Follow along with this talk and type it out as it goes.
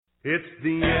It's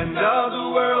the end of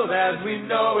the world as we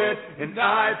know it, and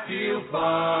I feel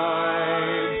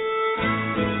fine.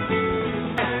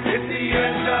 It's the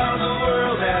end of the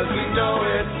world as we know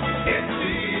it. It's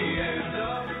the end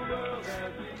of the world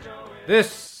as we know it.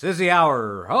 This is the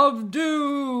hour of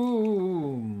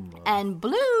doom and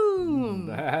bloom.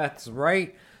 That's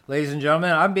right, ladies and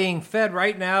gentlemen. I'm being fed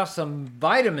right now some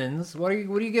vitamins. What are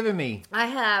you giving me? I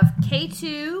have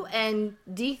K2 and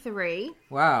D3.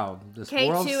 Wow, this K2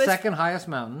 world's is... second highest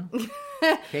mountain.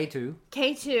 K2.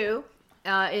 K2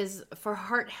 is for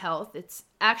heart health. It's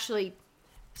actually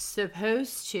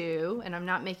supposed to, and I'm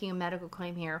not making a medical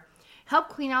claim here, help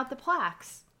clean out the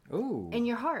plaques. Ooh, in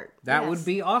your heart. That would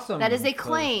be awesome. That is a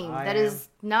claim. That is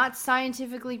not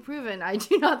scientifically proven, I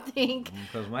do not think.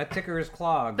 Because my ticker is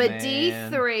clogged, But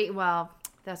man. D3, well,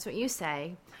 that's what you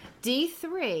say.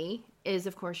 D3 is,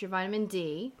 of course, your vitamin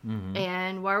D. Mm-hmm.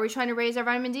 And why are we trying to raise our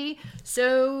vitamin D?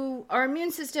 So our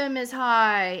immune system is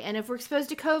high. And if we're exposed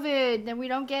to COVID, then we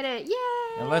don't get it.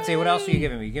 Yay! And let's see, what else are you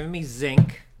giving me? You're giving me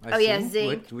zinc.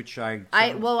 Zinc. Which I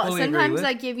sometimes agree with.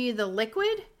 I give you the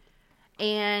liquid.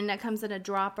 And that comes in a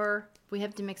dropper. We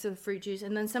have to mix it with fruit juice.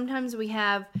 And then sometimes we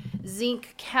have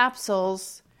zinc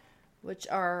capsules, which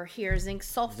are here, zinc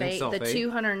sulfate, the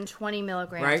 220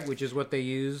 milligrams. Right, which is what they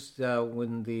used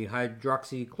when the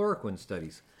hydroxychloroquine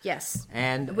studies. Yes.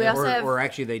 And we also or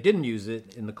actually they didn't use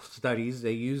it in the studies.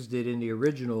 They used it in the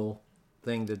original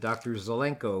thing that Dr.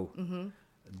 Zelenko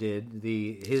did,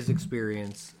 his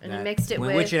experience. And he mixed it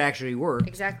with... Which it actually worked.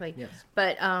 Exactly. Yes.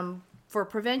 But for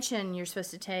prevention, you're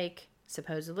supposed to take...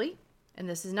 supposedly, and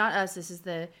this is not us, this is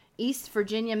the East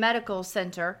Virginia Medical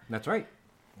Center. That's right.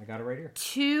 I got it right here.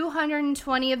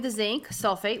 220 of the zinc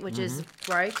sulfate, which is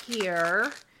right here,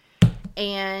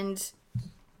 and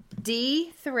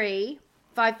D3,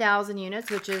 5,000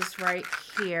 units, which is right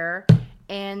here,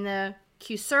 and the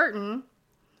Q-certain,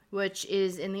 which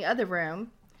is in the other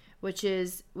room, which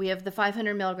is, we have the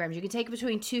 500 milligrams. You can take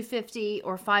between 250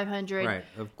 or 500 right.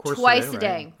 Of course twice a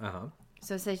day. Right. Uh-huh.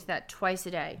 So say that twice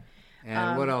a day.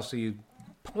 And what else are you...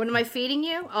 What am I feeding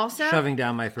you also? Shoving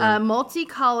down my throat.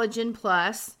 Multi-collagen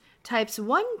plus types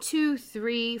 1, 2,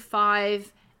 3,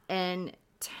 5, and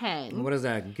 10. What is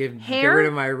that? Get rid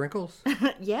of my wrinkles?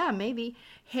 Yeah, maybe.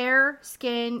 Hair,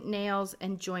 skin, nails,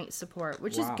 and joint support,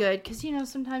 which is good because,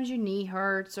 sometimes your knee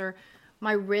hurts or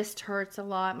my wrist hurts a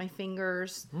lot, my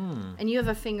fingers. And you have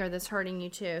a finger that's hurting you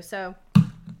too. So,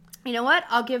 you know what?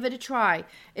 I'll give it a try.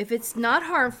 If it's not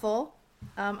harmful,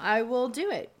 I will do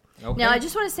it. Okay. Now, I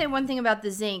just want to say one thing about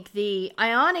the zinc. The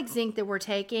ionic zinc that we're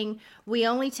taking, we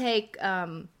only take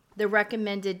the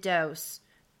recommended dose,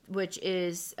 which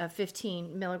is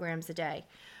 15 milligrams a day.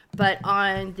 But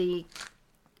on the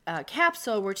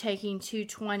capsule, we're taking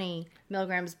 220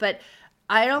 milligrams. But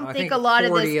I think a lot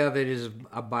of this... 40 of it is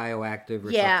a bioactive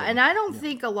or something. Yeah, and I don't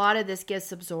think a lot of this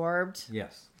gets absorbed.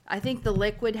 Yes. I think the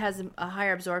liquid has a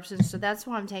higher absorption, so that's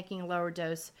why I'm taking a lower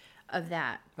dose of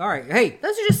that. All right. Hey.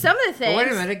 Those are just some of the things. Well,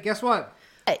 wait a minute. Guess what?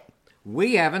 Hey.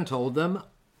 We haven't told them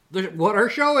what our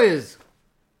show is.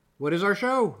 What is our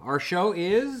show? Our show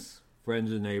is,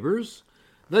 friends and neighbors,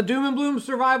 the Doom and Bloom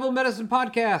Survival Medicine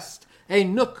Podcast, a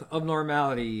nook of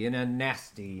normality in a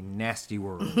nasty, nasty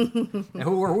world. And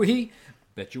who are we?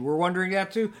 Bet you were wondering that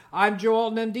too. I'm Joe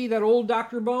Alton, MD, that old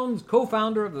Dr. Bones,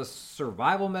 co-founder of the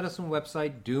survival medicine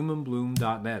website,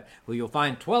 doomandbloom.net, where you'll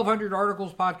find 1,200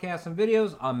 articles, podcasts, and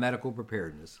videos on medical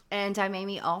preparedness. And I'm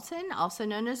Amy Alton, also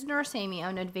known as Nurse Amy,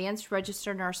 an advanced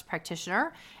registered nurse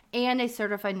practitioner and a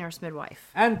certified nurse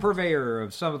midwife. And purveyor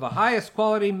of some of the highest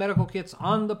quality medical kits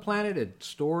on the planet at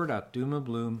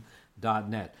store.doomandbloom.net.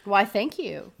 Why, thank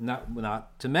you.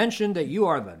 Not to mention that you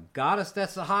are the goddess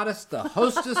that's the hottest, the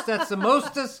hostess that's the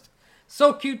mostest.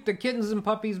 So cute the kittens and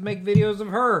puppies make videos of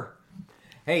her.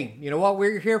 Hey, you know what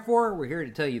we're here for? We're here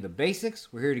to tell you the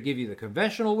basics. We're here to give you the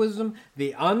conventional wisdom,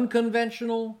 the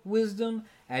unconventional wisdom.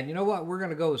 And you know what? We're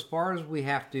going to go as far as we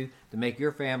have to make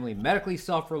your family medically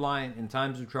self-reliant in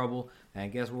times of trouble.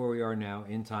 And guess where we are now?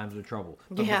 In times of trouble.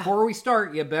 But before we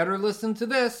start, you better listen to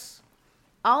this.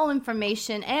 All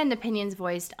information and opinions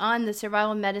voiced on the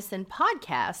Survival Medicine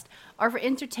podcast are for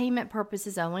entertainment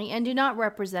purposes only and do not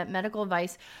represent medical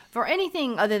advice for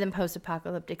anything other than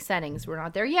post-apocalyptic settings. We're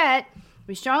not there yet.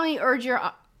 We strongly urge your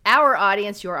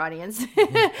audience, your audience,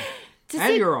 if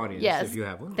you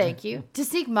have one. Thank you. To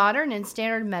seek modern and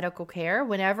standard medical care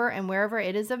whenever and wherever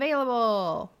it is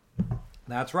available.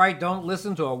 That's right. Don't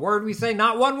listen to a word we say.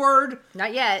 Not one word.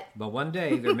 Not yet. But one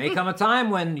day there may come a time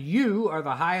when you are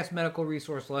the highest medical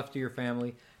resource left to your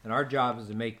family, and our job is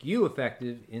to make you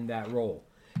effective in that role.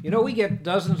 You know, we get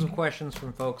dozens of questions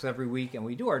from folks every week, and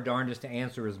we do our darndest to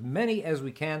answer as many as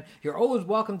we can. You're always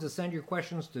welcome to send your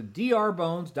questions to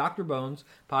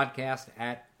drbonespodcast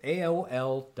at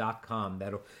AOL.com.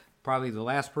 That'll probably the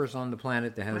last person on the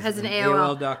planet that has an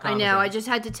AOL.com. I know. I just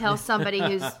had to tell somebody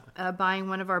who's buying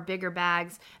one of our bigger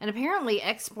bags and apparently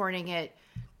exporting it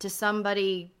to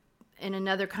somebody in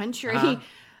another country.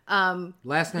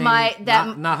 Last name,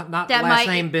 not last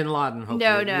name Bin Laden.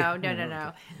 Hopefully.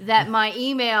 No. That my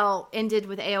email ended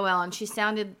with AOL, and she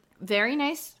sounded very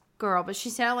nice girl, but she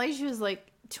sounded like she was like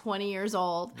 20 years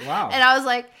old. Wow. And I was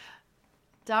like,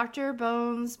 Dr.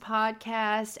 Bones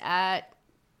Podcast at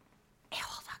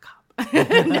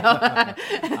AOL.com. No.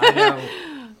 I know.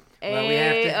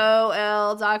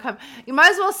 AOL.com. You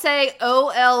might as well say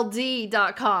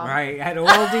OLD.com. Right, at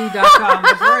OLD.com.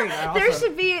 That's right. There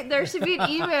should be an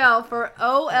email for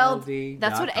OLD.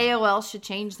 That's what AOL should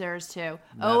change theirs to.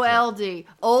 OLD. Right.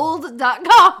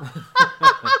 Old.com.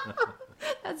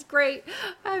 That's great.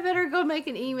 I better go make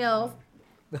an email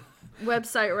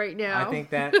website right now. I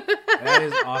think that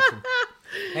is awesome.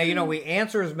 Hey, you know, we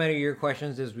answer as many of your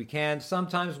questions as we can.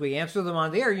 Sometimes we answer them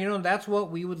on the air. You know, that's what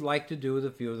we would like to do with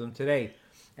a few of them today.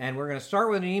 And we're going to start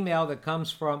with an email that comes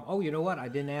from, oh, you know what? I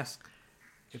didn't ask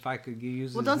if I could use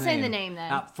his name. Well, don't say the name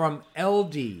then. From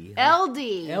LD.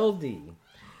 LD.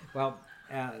 Well,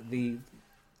 the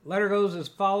letter goes as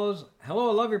follows. Hello,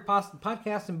 I love your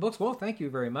podcast and books. Well, thank you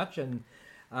very much. And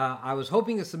I was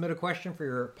hoping to submit a question for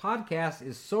your podcast.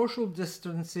 Is social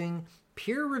distancing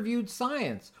peer-reviewed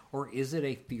science, or is it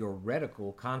a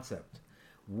theoretical concept?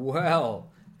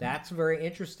 Well, that's very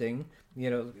interesting.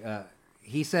 You know,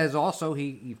 he says also,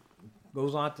 he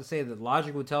goes on to say that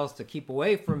logic would tell us to keep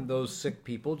away from those sick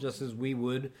people, just as we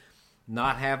would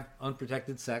not have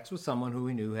unprotected sex with someone who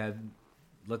we knew had,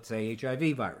 let's say,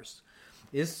 HIV virus.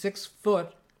 Is 6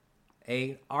 foot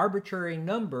an arbitrary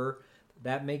number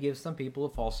that may give some people a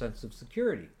false sense of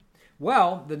security?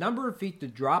 Well, the number of feet the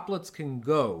droplets can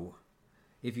go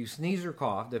if you sneeze or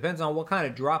cough depends on what kind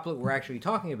of droplet we're actually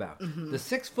talking about. Mm-hmm. The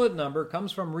 6 foot number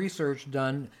comes from research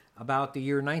done about the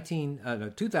year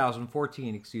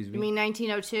 2014, excuse me. You mean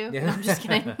 1902? Yeah. No, I'm just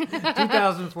kidding.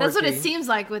 2014. That's what it seems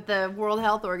like with the World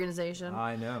Health Organization.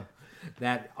 I know.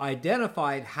 That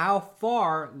identified how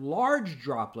far large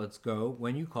droplets go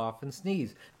when you cough and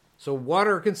sneeze. So what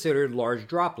are considered large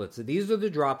droplets? These are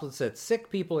the droplets that sick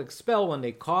people expel when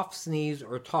they cough, sneeze,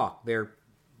 or talk. They're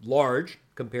large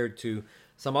compared to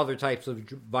some other types of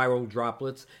viral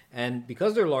droplets, and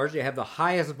because they're large, they have the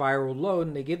highest viral load,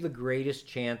 and they give the greatest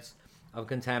chance of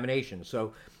contamination.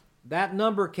 So that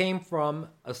number came from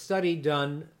a study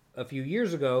done a few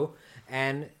years ago,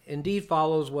 and indeed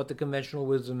follows what the conventional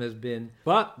wisdom has been.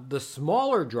 But the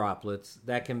smaller droplets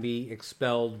that can be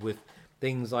expelled with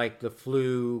things like the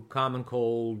flu, common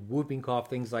cold, whooping cough,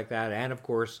 things like that, and of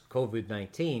course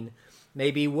COVID-19,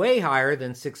 may be way higher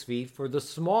than 6 feet for the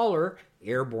smaller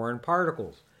airborne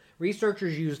particles.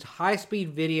 Researchers used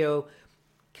high-speed video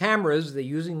cameras. They're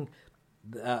using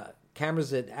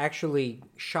cameras that actually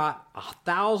shot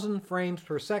 1,000 frames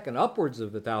per second, upwards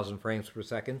of 1,000 frames per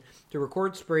second, to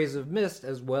record sprays of mist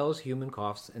as well as human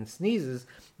coughs and sneezes.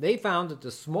 They found that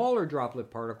the smaller droplet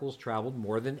particles traveled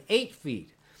more than 8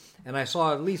 feet. And I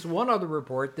saw at least one other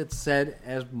report that said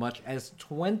as much as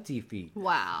 20 feet.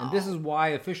 Wow. And this is why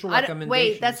official recommendations...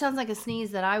 Wait, that sounds like a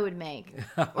sneeze that I would make.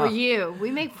 Or you.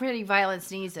 We make pretty violent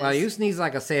sneezes. Well, you sneeze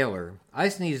like a sailor. I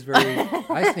sneeze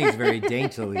very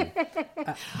daintily.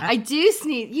 I do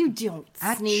sneeze. You don't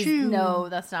sneeze. Achoo. No,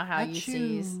 that's not how you Achoo.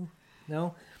 sneeze.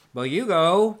 No? Well, you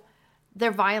go. They're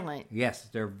violent. Yes,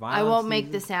 they're violent. I won't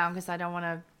make the sound because I don't want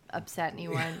to upset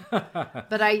anyone.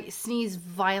 But I sneeze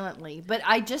violently. But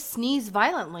I just sneeze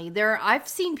violently. I've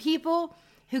seen people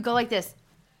who go like this.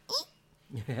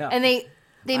 Yeah. And they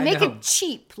make it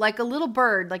cheap, like a little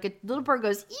bird. Like a little bird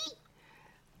goes, eek.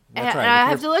 That's right. And I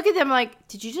have to look at them like,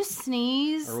 did you just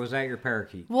sneeze? Or was that your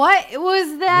parakeet? What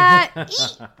was that?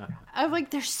 I'm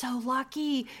like, they're so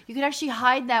lucky. You could actually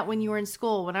hide that when you were in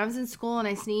school. When I was in school and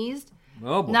I sneezed,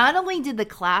 oh boy. Not only did the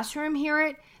classroom hear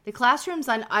it, the classrooms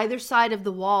on either side of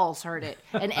the walls heard it.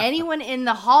 And anyone in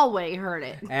the hallway heard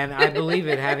it. And I believe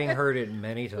it, having heard it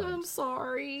many times. I'm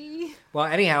sorry. Well,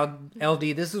 anyhow,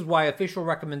 LD, this is why official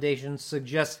recommendations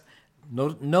suggest,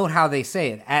 note how they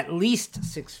say it, at least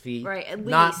 6 feet. Right, at least.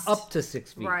 Not up to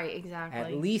 6 feet. Right, exactly.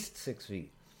 At least 6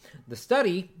 feet. The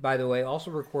study, by the way,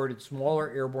 also recorded smaller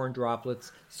airborne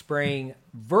droplets spraying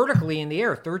vertically in the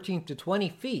air, 13 to 20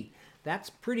 feet.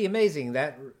 That's pretty amazing.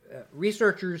 That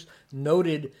researchers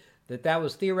noted that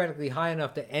was theoretically high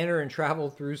enough to enter and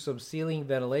travel through some ceiling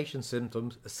ventilation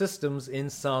systems in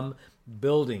some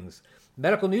buildings.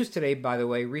 Medical News Today, by the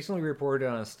way, recently reported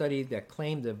on a study that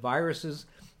claimed that viruses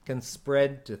can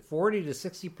spread to 40 to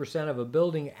 60% of a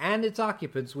building and its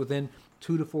occupants within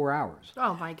 2 to 4 hours.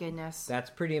 Oh, my goodness. That's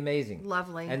pretty amazing.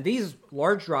 Lovely. And these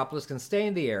large droplets can stay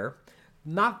in the air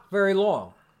not very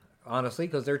long, honestly,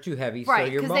 because they're too heavy.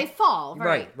 Right, because they fall.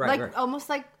 Right. Almost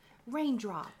like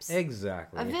raindrops.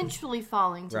 Exactly. Eventually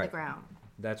falling to the ground.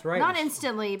 That's right. Not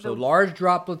instantly, but... So large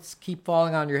droplets keep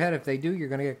falling on your head. If they do, you're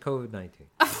going to get COVID-19.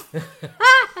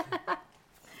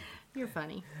 You're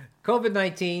funny.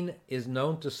 COVID-19 is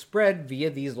known to spread via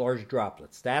these large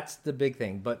droplets. That's the big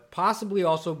thing, but possibly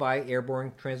also by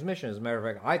airborne transmission. As a matter of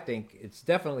fact, I think it's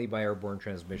definitely by airborne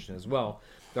transmission as well.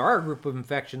 There are a group of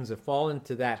infections that fall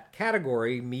into that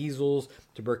category: measles,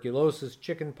 tuberculosis,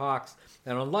 chickenpox,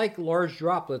 and unlike large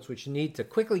droplets, which need to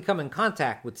quickly come in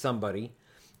contact with somebody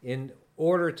in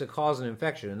order to cause an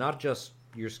infection, and not just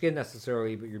your skin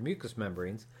necessarily, but your mucous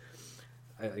membranes,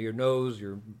 your nose,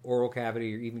 your oral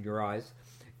cavity, or even your eyes.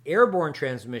 Airborne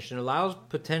transmission allows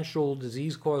potential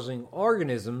disease-causing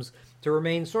organisms to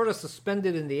remain sort of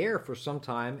suspended in the air for some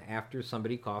time after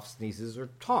somebody coughs, sneezes,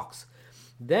 or talks.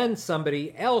 Then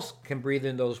somebody else can breathe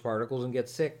in those particles and get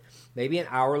sick maybe an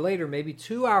hour later, maybe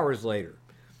 2 hours later.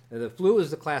 Now, the flu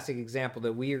is the classic example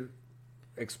that we're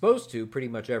exposed to pretty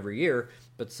much every year,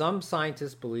 but some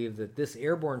scientists believe that this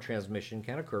airborne transmission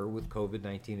can occur with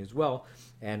COVID-19 as well,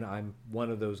 and I'm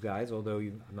one of those guys, although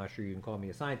I'm not sure you can call me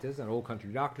a scientist, an old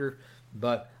country doctor,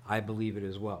 but I believe it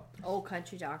as well. Old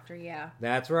country doctor, yeah.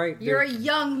 That's right. You're a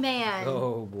young man.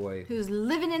 Oh, boy. Who's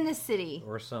living in the city.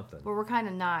 Or something. But we're kind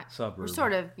of not. Suburban. We're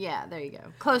sort of, yeah, there you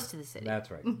go. Close to the city. That's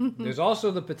right. There's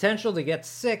also the potential to get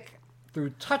sick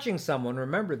through touching someone,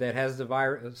 remember, that has the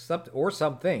virus, or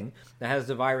something that has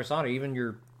the virus on it, even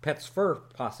your pet's fur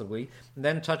possibly, and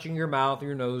then touching your mouth,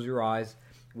 your nose, your eyes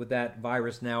with that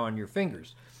virus now on your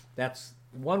fingers. That's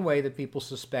one way that people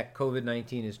suspect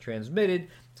COVID-19 is transmitted.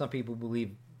 Some people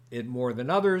believe it more than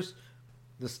others.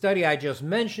 The study I just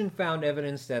mentioned found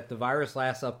evidence that the virus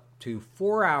lasts up to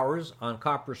 4 hours on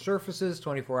copper surfaces,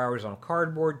 24 hours on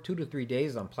cardboard, 2 to 3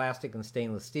 days on plastic and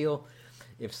stainless steel.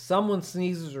 If someone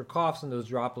sneezes or coughs and those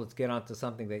droplets get onto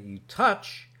something that you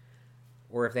touch,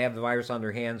 or if they have the virus on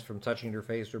their hands from touching their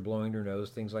face or blowing their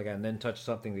nose, things like that, and then touch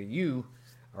something that you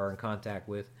are in contact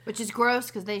with. Which is gross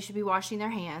because they should be washing their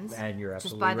hands. And you're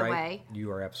absolutely right. Just by right. the way. You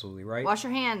are absolutely right. Wash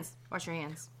your hands. Wash your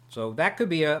hands. So that could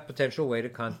be a potential way to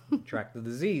contract the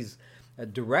disease. A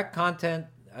direct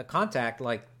contact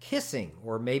like kissing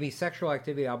or maybe sexual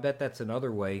activity, I'll bet that's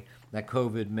another way that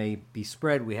COVID may be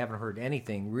spread. We haven't heard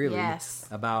anything really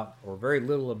about, or very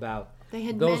little about,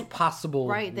 those possible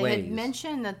ways. Right, they had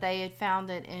mentioned that they had found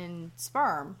it in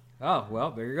sperm. Oh,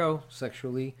 well, there you go,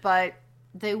 sexually. But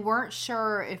they weren't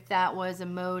sure if that was a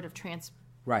mode of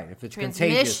right, if it's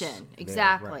transmission. Contagious.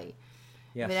 Exactly. Right.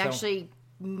 Yeah, if it actually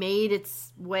made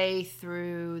its way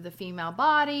through the female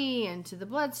body into the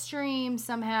bloodstream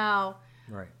somehow.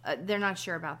 Right. They're not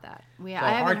sure about that. I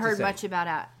haven't heard much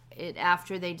about it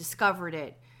after they discovered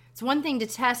it. It's one thing to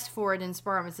test for it in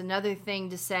sperm. It's another thing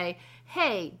to say,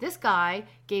 hey, this guy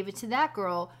gave it to that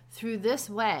girl through this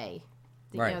way.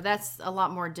 Right. You know, that's a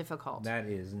lot more difficult. That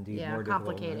is indeed more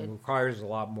complicated. difficult. It requires a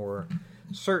lot more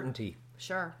certainty.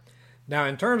 Sure. Now,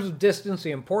 in terms of distance,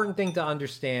 the important thing to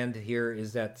understand here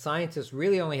is that scientists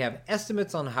really only have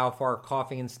estimates on how far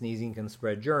coughing and sneezing can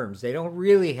spread germs. They don't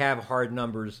really have hard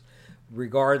numbers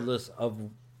regardless of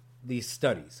these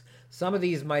studies. Some of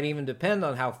these might even depend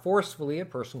on how forcefully a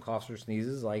person coughs or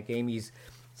sneezes, like Amy's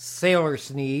sailor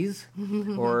sneeze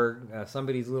or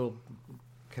somebody's little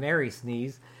canary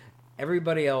sneeze.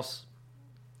 Everybody else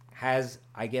has,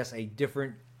 I guess, a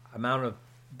different amount of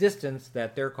distance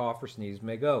that their cough or sneeze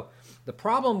may go. The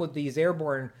problem with these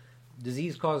airborne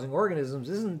disease-causing organisms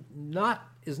is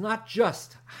not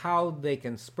just how they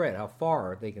can spread, how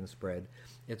far they can spread.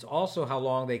 It's also how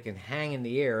long they can hang in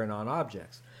the air and on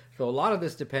objects. So a lot of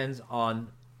this depends on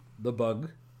the bug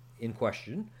in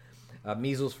question.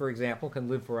 Measles, for example, can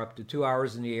live for up to 2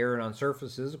 hours in the air and on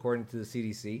surfaces, according to the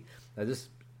CDC. Now, this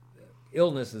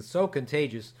illness is so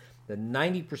contagious that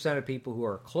 90% of people who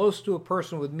are close to a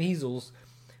person with measles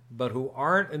but who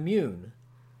aren't immune,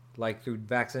 like through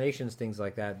vaccinations, things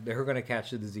like that, they're going to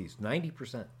catch the disease.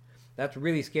 90%. That's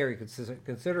really scary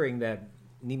considering that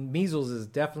measles is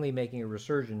definitely making a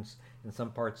resurgence in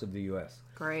some parts of the U.S.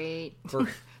 Great.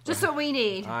 Just what we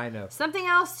need. I know. Something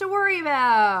else to worry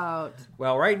about.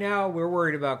 Well, right now we're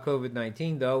worried about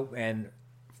COVID-19, though, and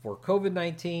for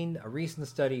COVID-19, a recent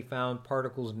study found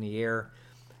particles in the air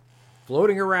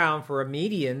floating around for a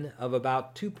median of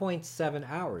about 2.7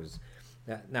 hours.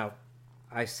 Now,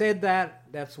 I said that.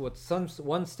 That's what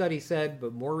one study said,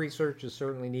 but more research is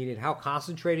certainly needed. How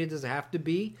concentrated does it have to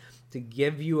be to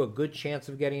give you a good chance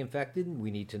of getting infected?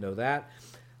 We need to know that.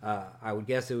 I would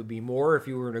guess it would be more if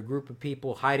you were in a group of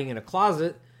people hiding in a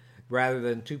closet rather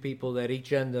than two people at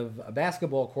each end of a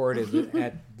basketball court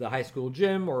at the high school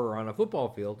gym or on a football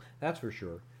field. That's for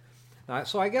sure.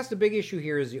 So I guess the big issue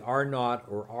here is the R naught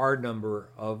or R number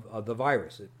of the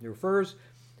virus.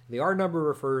 The R number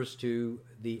refers to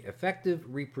the effective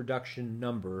reproduction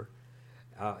number,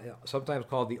 sometimes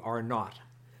called the R naught,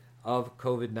 of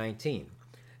COVID-19.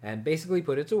 And basically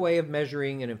put, it's a way of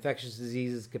measuring an infectious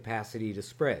disease's capacity to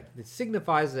spread. It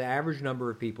signifies the average number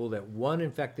of people that one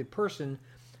infected person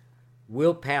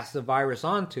will pass the virus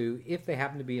on to if they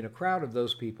happen to be in a crowd of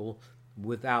those people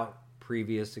without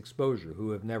previous exposure,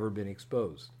 who have never been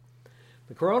exposed.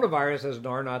 The coronavirus has an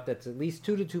R naught that's at least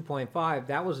 2 to 2.5.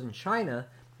 That was in China,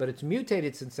 but it's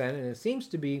mutated since then, and it seems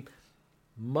to be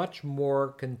much more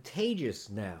contagious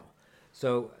now.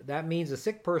 So that means a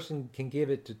sick person can give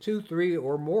it to 2, 3,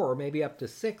 or more, maybe up to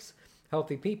 6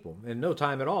 healthy people. In no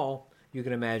time at all, you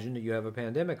can imagine that you have a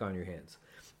pandemic on your hands.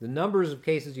 The numbers of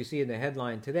cases you see in the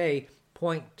headline today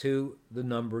point to the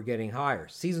number getting higher.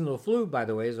 Seasonal flu, by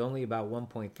the way, is only about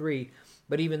 1.3,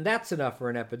 but even that's enough for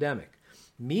an epidemic.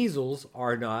 Measles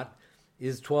R naught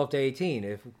is 12 to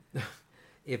 18.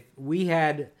 If we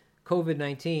had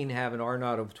COVID-19 have an R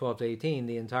naught of 12 to 18,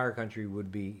 the entire country would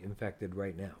be infected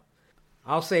right now.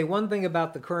 I'll say one thing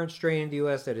about the current strain in the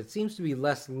U.S., that it seems to be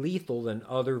less lethal than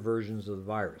other versions of the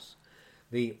virus.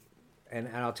 And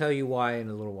I'll tell you why in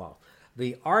a little while.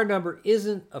 The R number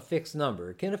isn't a fixed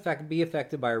number. It can be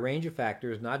affected by a range of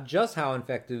factors, not just how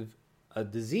infective a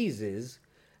disease is,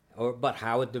 but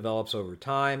how it develops over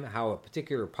time, how a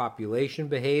particular population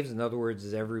behaves. In other words,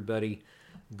 is everybody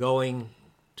going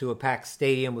to a packed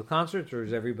stadium with concerts, or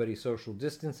is everybody social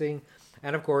distancing?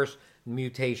 And of course,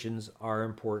 mutations are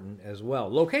important as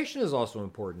well. Location is also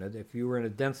important. If you were in a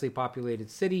densely populated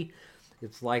city,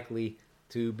 it's likely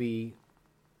to be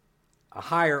a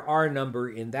higher R number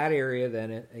in that area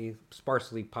than a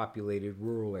sparsely populated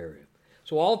rural area.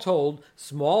 So all told,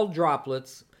 small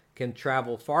droplets can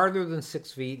travel farther than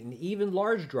 6 feet, and even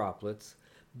large droplets,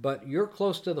 but you're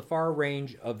close to the far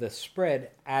range of the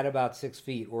spread at about 6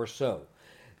 feet or so.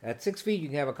 At 6 feet, you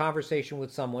can have a conversation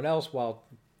with someone else, while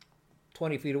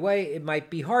 20 feet away, it might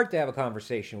be hard to have a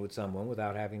conversation with someone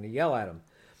without having to yell at them.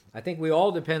 I think we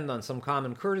all depend on some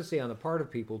common courtesy on the part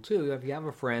of people, too. If you have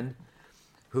a friend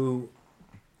who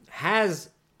has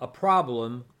a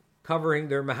problem covering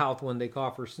their mouth when they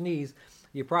cough or sneeze,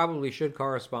 you probably should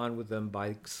correspond with them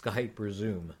by Skype or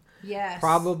Zoom. Yes.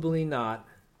 Probably not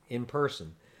in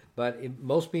person. But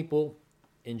most people,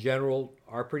 in general,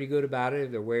 are pretty good about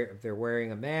it. If they're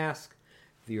wearing a mask,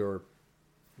 if you're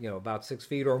about 6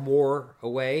 feet or more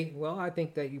away, well, I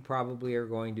think that you probably are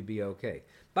going to be okay.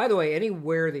 By the way,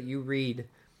 anywhere that you read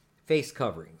face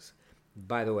coverings,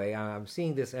 by the way, I'm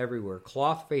seeing this everywhere,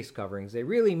 cloth face coverings, they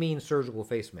really mean surgical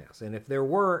face masks. And if there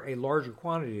were a larger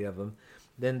quantity of them,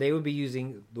 then they would be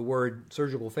using the word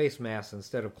surgical face masks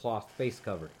instead of cloth face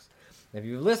coverings. If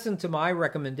you've listened to my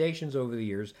recommendations over the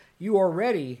years, you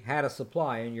already had a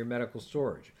supply in your medical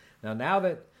storage. Now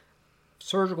that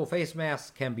surgical face masks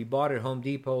can be bought at Home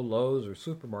Depot, Lowe's, or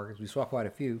supermarkets, we saw quite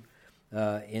a few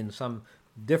in some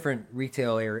different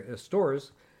retail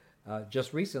stores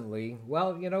just recently,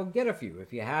 well, get a few.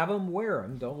 If you have them, wear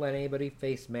them. Don't let anybody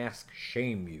face mask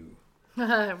shame you.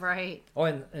 Right. Oh,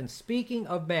 and speaking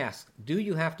of masks, do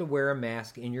you have to wear a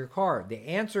mask in your car? The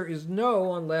answer is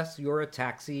no, unless you're a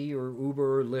taxi or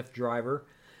Uber or Lyft driver,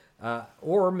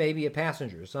 or maybe a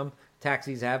passenger. Some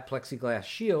taxis have plexiglass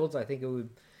shields. I think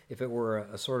if it were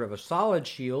a sort of a solid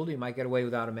shield, you might get away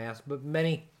without a mask, but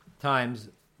many times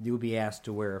you'll be asked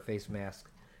to wear a face mask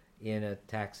in a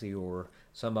taxi or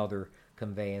some other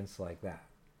conveyance like that.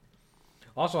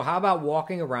 Also, how about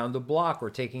walking around the block or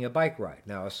taking a bike ride?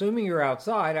 Now, assuming you're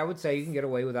outside, I would say you can get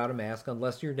away without a mask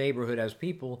unless your neighborhood has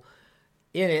people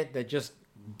in it that just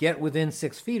get within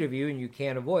 6 feet of you and you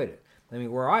can't avoid it. I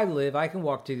mean, where I live, I can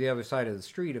walk to the other side of the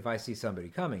street if I see somebody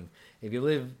coming. If you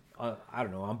live,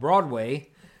 on Broadway,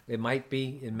 it might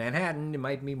be in Manhattan, it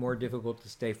might be more difficult to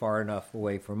stay far enough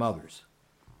away from others.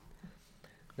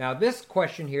 Now, this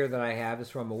question here that I have is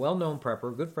from a well-known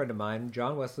prepper, a good friend of mine,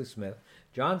 John Wesley Smith.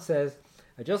 John says,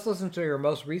 I just listened to your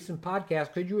most recent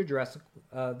podcast. Could you address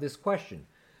this question?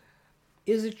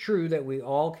 Is it true that we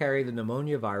all carry the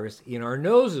pneumonia virus in our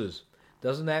noses?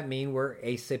 Doesn't that mean we're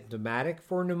asymptomatic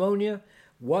for pneumonia?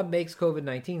 What makes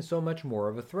COVID-19 so much more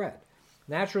of a threat?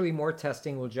 Naturally, more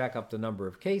testing will jack up the number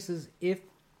of cases. If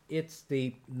it's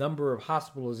the number of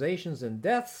hospitalizations and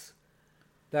deaths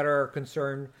that are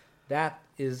concerned, that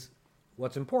is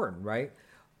what's important, right?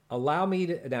 Now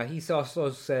he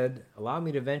also said, allow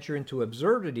me to venture into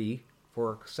absurdity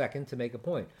for a second to make a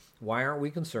point. Why aren't we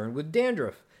concerned with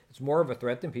dandruff? It's more of a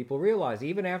threat than people realize.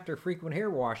 Even after frequent hair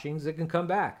washings, it can come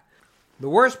back. The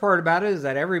worst part about it is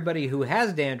that everybody who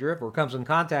has dandruff or comes in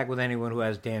contact with anyone who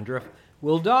has dandruff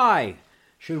will die.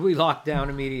 Should we lock down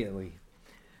immediately?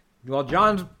 Well,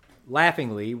 John's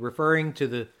laughingly referring to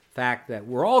the fact that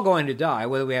we're all going to die,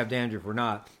 whether we have dandruff or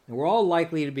not, and we're all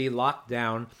likely to be locked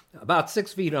down about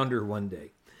 6 feet under one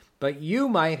day. But you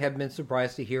might have been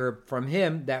surprised to hear from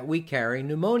him that we carry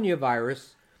pneumonia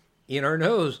virus in our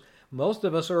nose. Most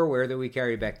of us are aware that we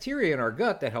carry bacteria in our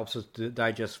gut that helps us to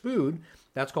digest food.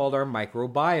 That's called our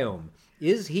microbiome.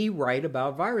 Is he right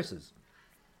about viruses?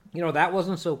 That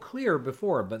wasn't so clear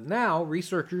before, but now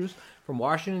researchers from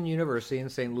Washington University in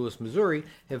St. Louis, Missouri,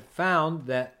 have found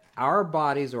that our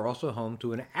bodies are also home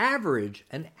to an average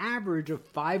of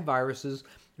 5 viruses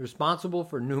responsible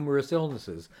for numerous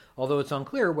illnesses, although it's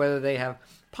unclear whether they have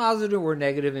positive or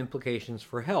negative implications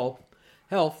for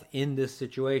health in this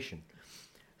situation.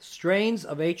 Strains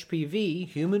of HPV,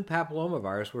 human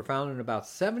papillomavirus, were found in about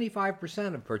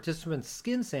 75% of participants'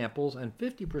 skin samples and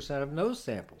 50% of nose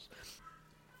samples.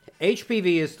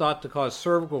 HPV is thought to cause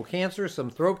cervical cancer, some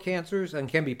throat cancers, and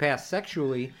can be passed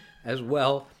sexually as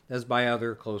well as by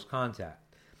other close contact.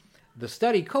 The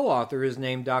study co-author is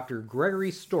named Dr.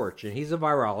 Gregory Storch, and he's a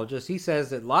virologist. He says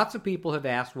that lots of people have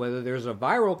asked whether there's a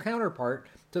viral counterpart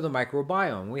to the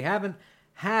microbiome. We haven't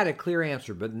had a clear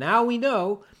answer, but now we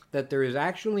know that there is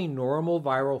actually normal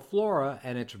viral flora,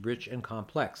 and it's rich and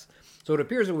complex. So it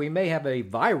appears that we may have a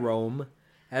virome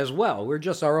as well. We're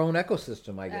just our own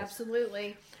ecosystem, I guess.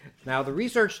 Absolutely. Now, the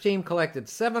research team collected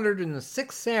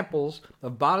 706 samples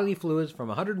of bodily fluids from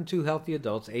 102 healthy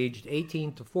adults aged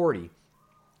 18 to 40.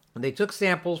 And they took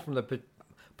samples from the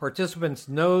participants'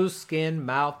 nose, skin,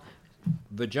 mouth,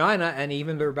 vagina, and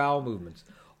even their bowel movements.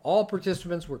 All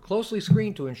participants were closely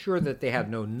screened to ensure that they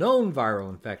had no known viral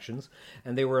infections,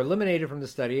 and they were eliminated from the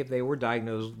study if they were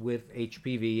diagnosed with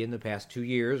HPV in the past 2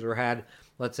 years or had,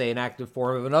 let's say, an active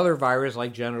form of another virus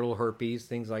like genital herpes,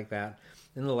 things like that,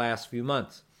 in the last few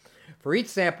months. For each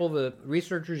sample, the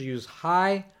researchers used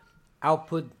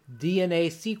high-output DNA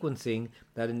sequencing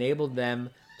that enabled them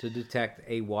to detect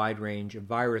a wide range of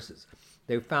viruses.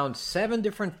 They found 7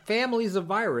 different families of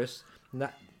virus,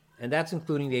 and that's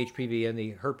including the HPV and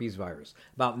the herpes virus.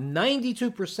 About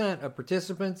 92% of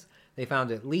participants, they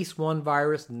found at least one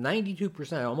virus,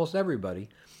 92%, almost everybody,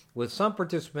 with some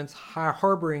participants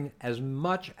harboring as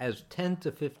much as 10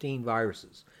 to 15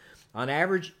 viruses. On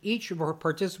average, each of our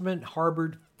participants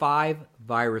harbored 5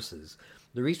 viruses.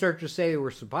 The researchers say they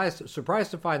were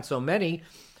surprised to find so many.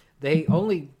 They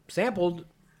only sampled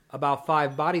about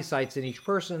 5 body sites in each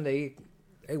person. They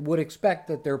would expect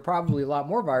that there are probably a lot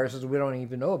more viruses we don't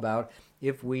even know about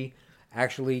if we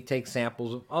actually take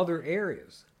samples of other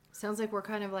areas. Sounds like we're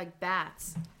kind of like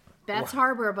bats. Bats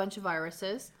harbor a bunch of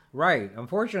viruses. Right.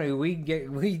 Unfortunately, we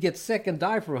get sick and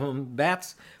die from them.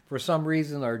 Bats, for some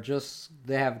reason,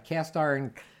 they have cast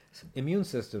iron immune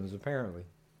systems, apparently.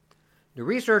 The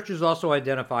researchers also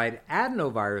identified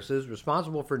adenoviruses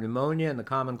responsible for pneumonia and the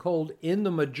common cold in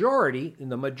the majority,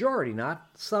 not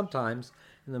sometimes,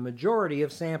 in the majority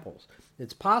of samples.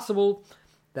 It's possible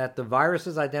that the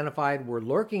viruses identified were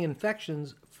lurking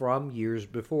infections from years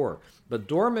before. But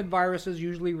dormant viruses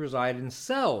usually reside in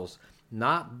cells,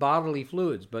 not bodily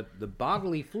fluids. But the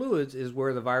bodily fluids is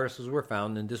where the viruses were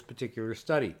found in this particular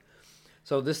study.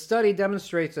 So this study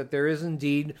demonstrates that there is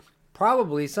indeed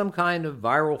probably some kind of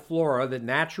viral flora that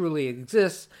naturally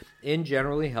exists in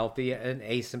generally healthy and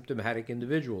asymptomatic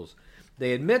individuals.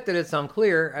 They admit that it's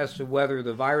unclear as to whether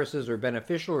the viruses are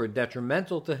beneficial or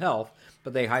detrimental to health,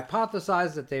 but they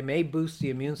hypothesize that they may boost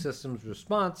the immune system's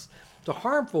response to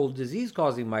harmful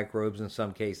disease-causing microbes in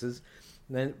some cases,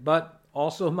 but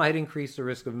also might increase the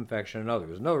risk of infection in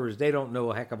others. In other words, they don't know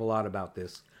a heck of a lot about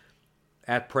this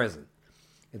at present.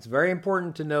 It's very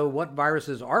important to know what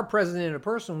viruses are present in a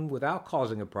person without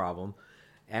causing a problem,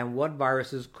 and what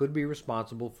viruses could be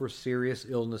responsible for serious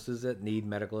illnesses that need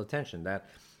medical attention. That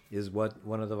is what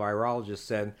one of the virologists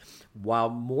said. While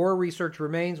more research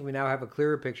remains, we now have a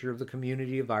clearer picture of the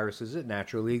community of viruses that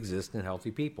naturally exist in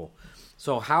healthy people.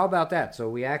 So how about that? So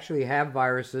we actually have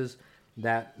viruses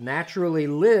that naturally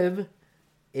live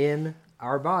in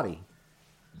our body.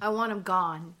 I want them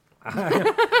gone.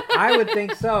 I would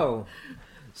think so.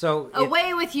 So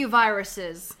away with you,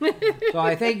 viruses. So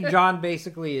I think John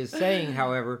basically is saying,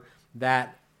 however,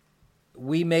 that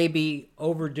we may be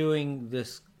overdoing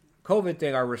this COVID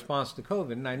thing, our response to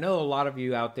COVID. And I know a lot of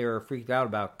you out there are freaked out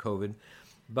about COVID,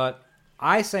 but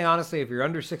I say honestly, if you're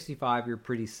under 65, you're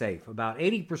pretty safe. About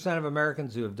 80% of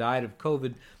Americans who have died of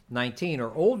COVID-19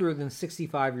 are older than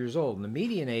 65 years old, and the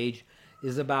median age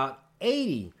is about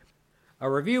 80. A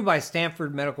review by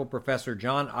Stanford medical professor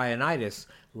John Ioannidis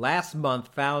last month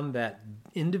found that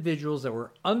individuals that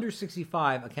were under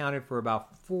 65 accounted for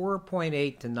about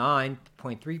 4.8 to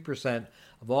 9.3%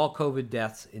 of all COVID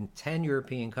deaths in 10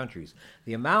 European countries.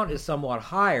 The amount is somewhat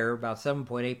higher, about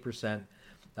 7.8%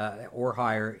 or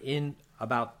higher, in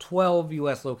about 12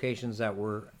 U.S. locations that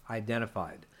were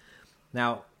identified.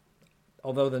 Now,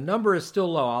 although the number is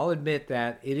still low, I'll admit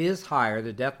that it is higher.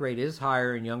 The death rate is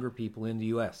higher in younger people in the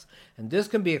U.S. And this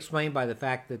can be explained by the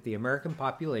fact that the American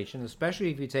population,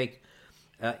 especially if you take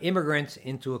immigrants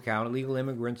into account, illegal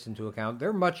immigrants into account,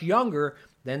 they're much younger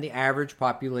than the average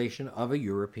population of a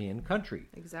European country.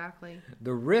 Exactly.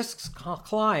 The risks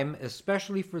climb,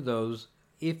 especially for those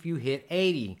if you hit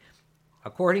 80.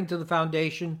 According to the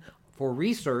Foundation for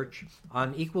Research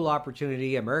on Equal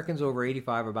Opportunity, Americans over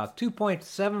 85 are about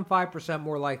 2.75%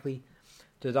 more likely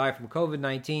to die from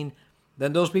COVID-19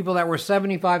 than those people that were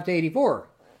 75 to 84.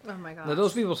 Oh my gosh. Now,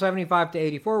 those people 75 to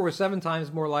 84 were 7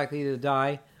 times more likely to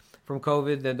die from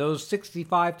COVID than those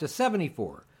 65 to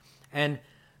 74. And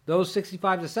those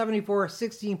 65 to 74 are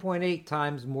 16.8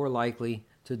 times more likely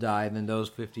to die than those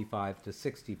 55 to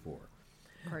 64.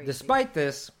 Crazy. Despite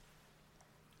this,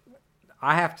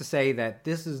 I have to say that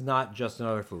this is not just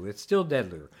another flu. It's still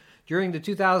deadlier. During the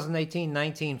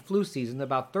 2018-19 flu season,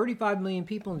 about 35 million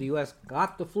people in the U.S.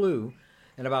 got the flu,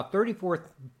 and about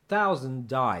 34,000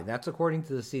 died. That's according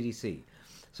to the CDC.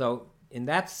 So in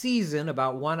that season,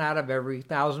 about 1 out of every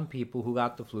 1,000 people who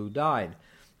got the flu died.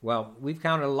 Well, we've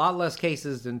counted a lot less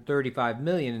cases than 35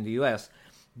 million in the U.S.,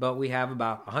 but we have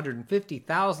about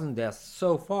 150,000 deaths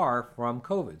so far from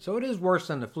COVID. So it is worse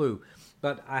than the flu.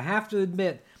 But I have to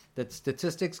admit that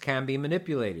statistics can be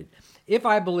manipulated. If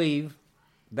I believe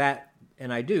that,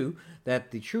 and I do,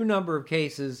 that the true number of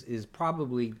cases is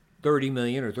probably 30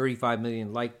 million or 35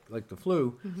 million like the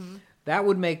flu, that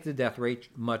would make the death rate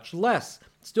much less.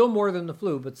 Still more than the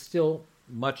flu, but still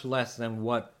much less than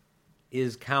what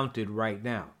is counted right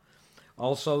now.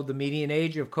 Also, the median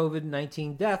age of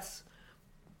COVID-19 deaths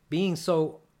being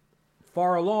so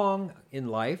far along in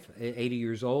life, 80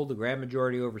 years old, the grand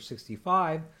majority over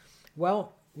 65,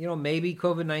 well, maybe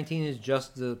COVID-19 is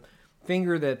just the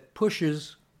finger that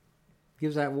pushes,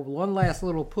 gives that one last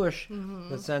little push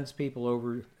that sends people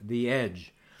over the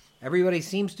edge. Everybody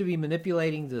seems to be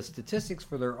manipulating the statistics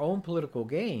for their own political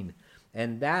gain,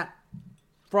 and that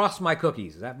frosts my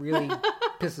cookies. That really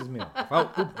pisses me off.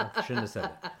 I shouldn't have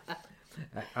said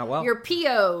that. Well, you're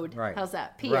PO'd. Right. How's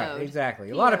that? PO'd. Right, exactly.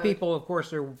 PO'd. A lot of people, of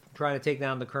course, are trying to take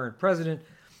down the current president.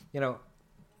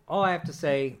 All I have to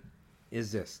say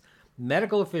is this.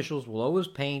 Medical officials will always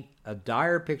paint a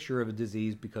dire picture of a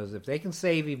disease because if they can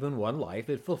save even one life,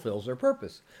 it fulfills their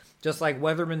purpose. Just like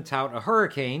weathermen tout a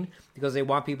hurricane because they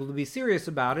want people to be serious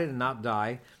about it and not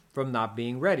die from not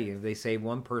being ready. If they save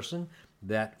one person,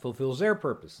 that fulfills their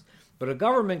purpose. But a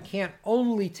government can't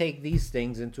only take these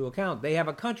things into account. They have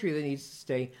a country that needs to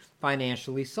stay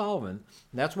financially solvent.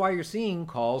 And that's why you're seeing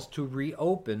calls to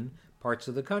reopen parts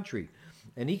of the country.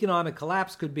 An economic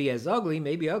collapse could be as ugly,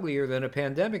 maybe uglier than a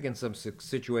pandemic in some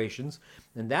situations,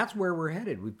 and that's where we're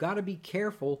headed. We've got to be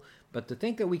careful, but to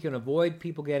think that we can avoid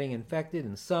people getting infected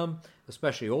and some,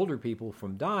 especially older people,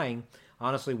 from dying,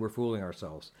 honestly, we're fooling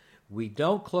ourselves. We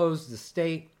don't close the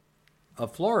state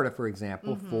of Florida, for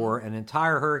example, for an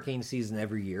entire hurricane season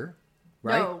every year,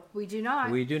 right? No, we do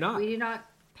not. We do not. We do not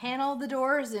panel the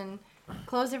doors and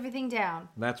close everything down.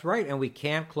 That's right, and we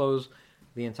can't close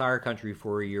the entire country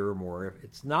for a year or more.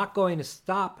 It's not going to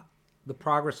stop the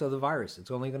progress of the virus. It's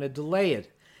only going to delay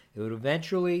it. It would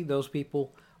eventually, those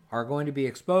people are going to be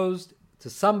exposed to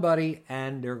somebody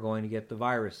and they're going to get the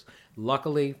virus.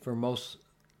 Luckily, for most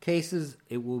cases,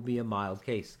 it will be a mild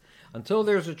case. Until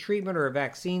there's a treatment or a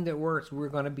vaccine that works, we're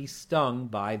going to be stung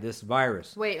by this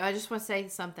virus. Wait, I just want to say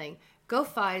something. Go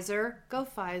Pfizer, go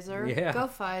Pfizer, Yeah. go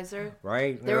Pfizer.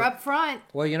 Right? They're up front.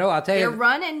 Well, I'll tell you. They're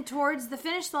running towards the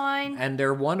finish line. And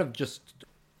they're one of just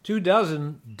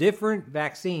 24 different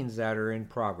vaccines that are in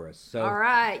progress. So, all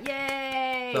right,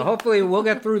 yay! So hopefully we'll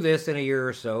get through this in a year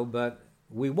or so, but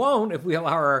we won't if we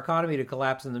allow our economy to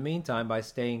collapse in the meantime by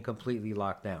staying completely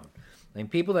locked down.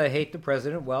 And people that hate the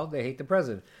president, well, they hate the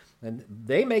president. And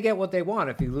they may get what they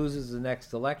want if he loses the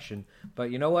next election.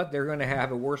 But you know what? They're going to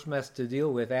have a worse mess to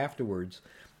deal with afterwards.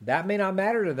 That may not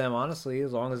matter to them, honestly,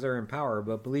 as long as they're in power.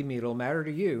 But believe me, it'll matter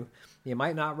to you. You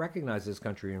might not recognize this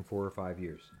country in 4 or 5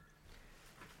 years.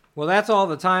 Well, that's all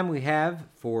the time we have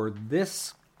for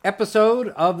this episode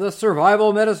of the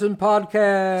Survival Medicine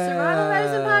Podcast. Survival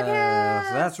Medicine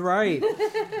Podcast. That's right.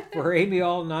 For Amy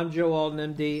Alton, I'm Joe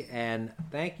Alton, MD, and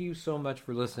thank you so much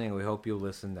for listening. We hope you'll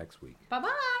listen next week. Bye-bye.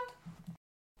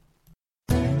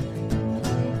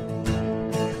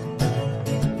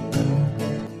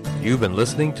 You've been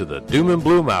listening to the Doom and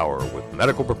Bloom Hour with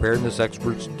medical preparedness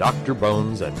experts Dr.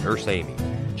 Bones and Nurse Amy.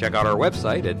 Check out our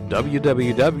website at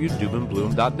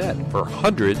www.doomandbloom.net for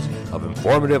hundreds of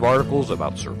informative articles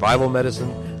about survival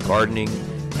medicine, gardening,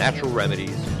 natural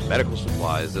remedies, medical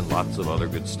supplies, and lots of other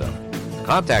good stuff. To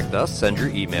contact us, send your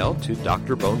email to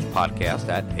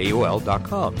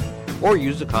drbonespodcast@aol.com or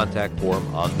use the contact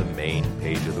form on the main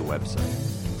page of the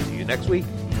website. See you next week.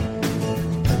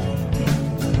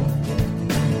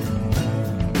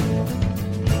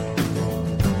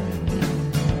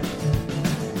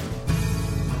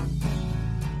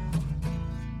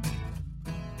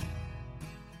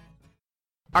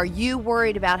 Are you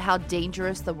worried about how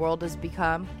dangerous the world has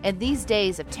become? In these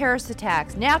days of terrorist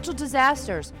attacks, natural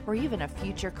disasters, or even a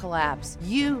future collapse,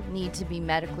 you need to be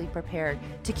medically prepared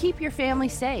to keep your family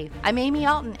safe. I'm Amy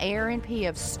Alton, ARNP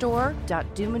of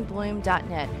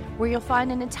store.doomandbloom.net, where you'll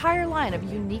find an entire line of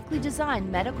uniquely designed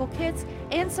medical kits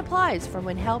and supplies for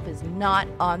when help is not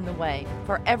on the way.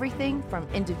 For everything from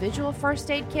individual first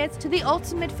aid kits to the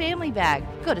ultimate family bag,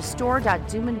 go to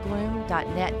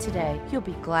store.doomandbloom.net today. You'll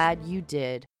be glad you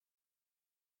did.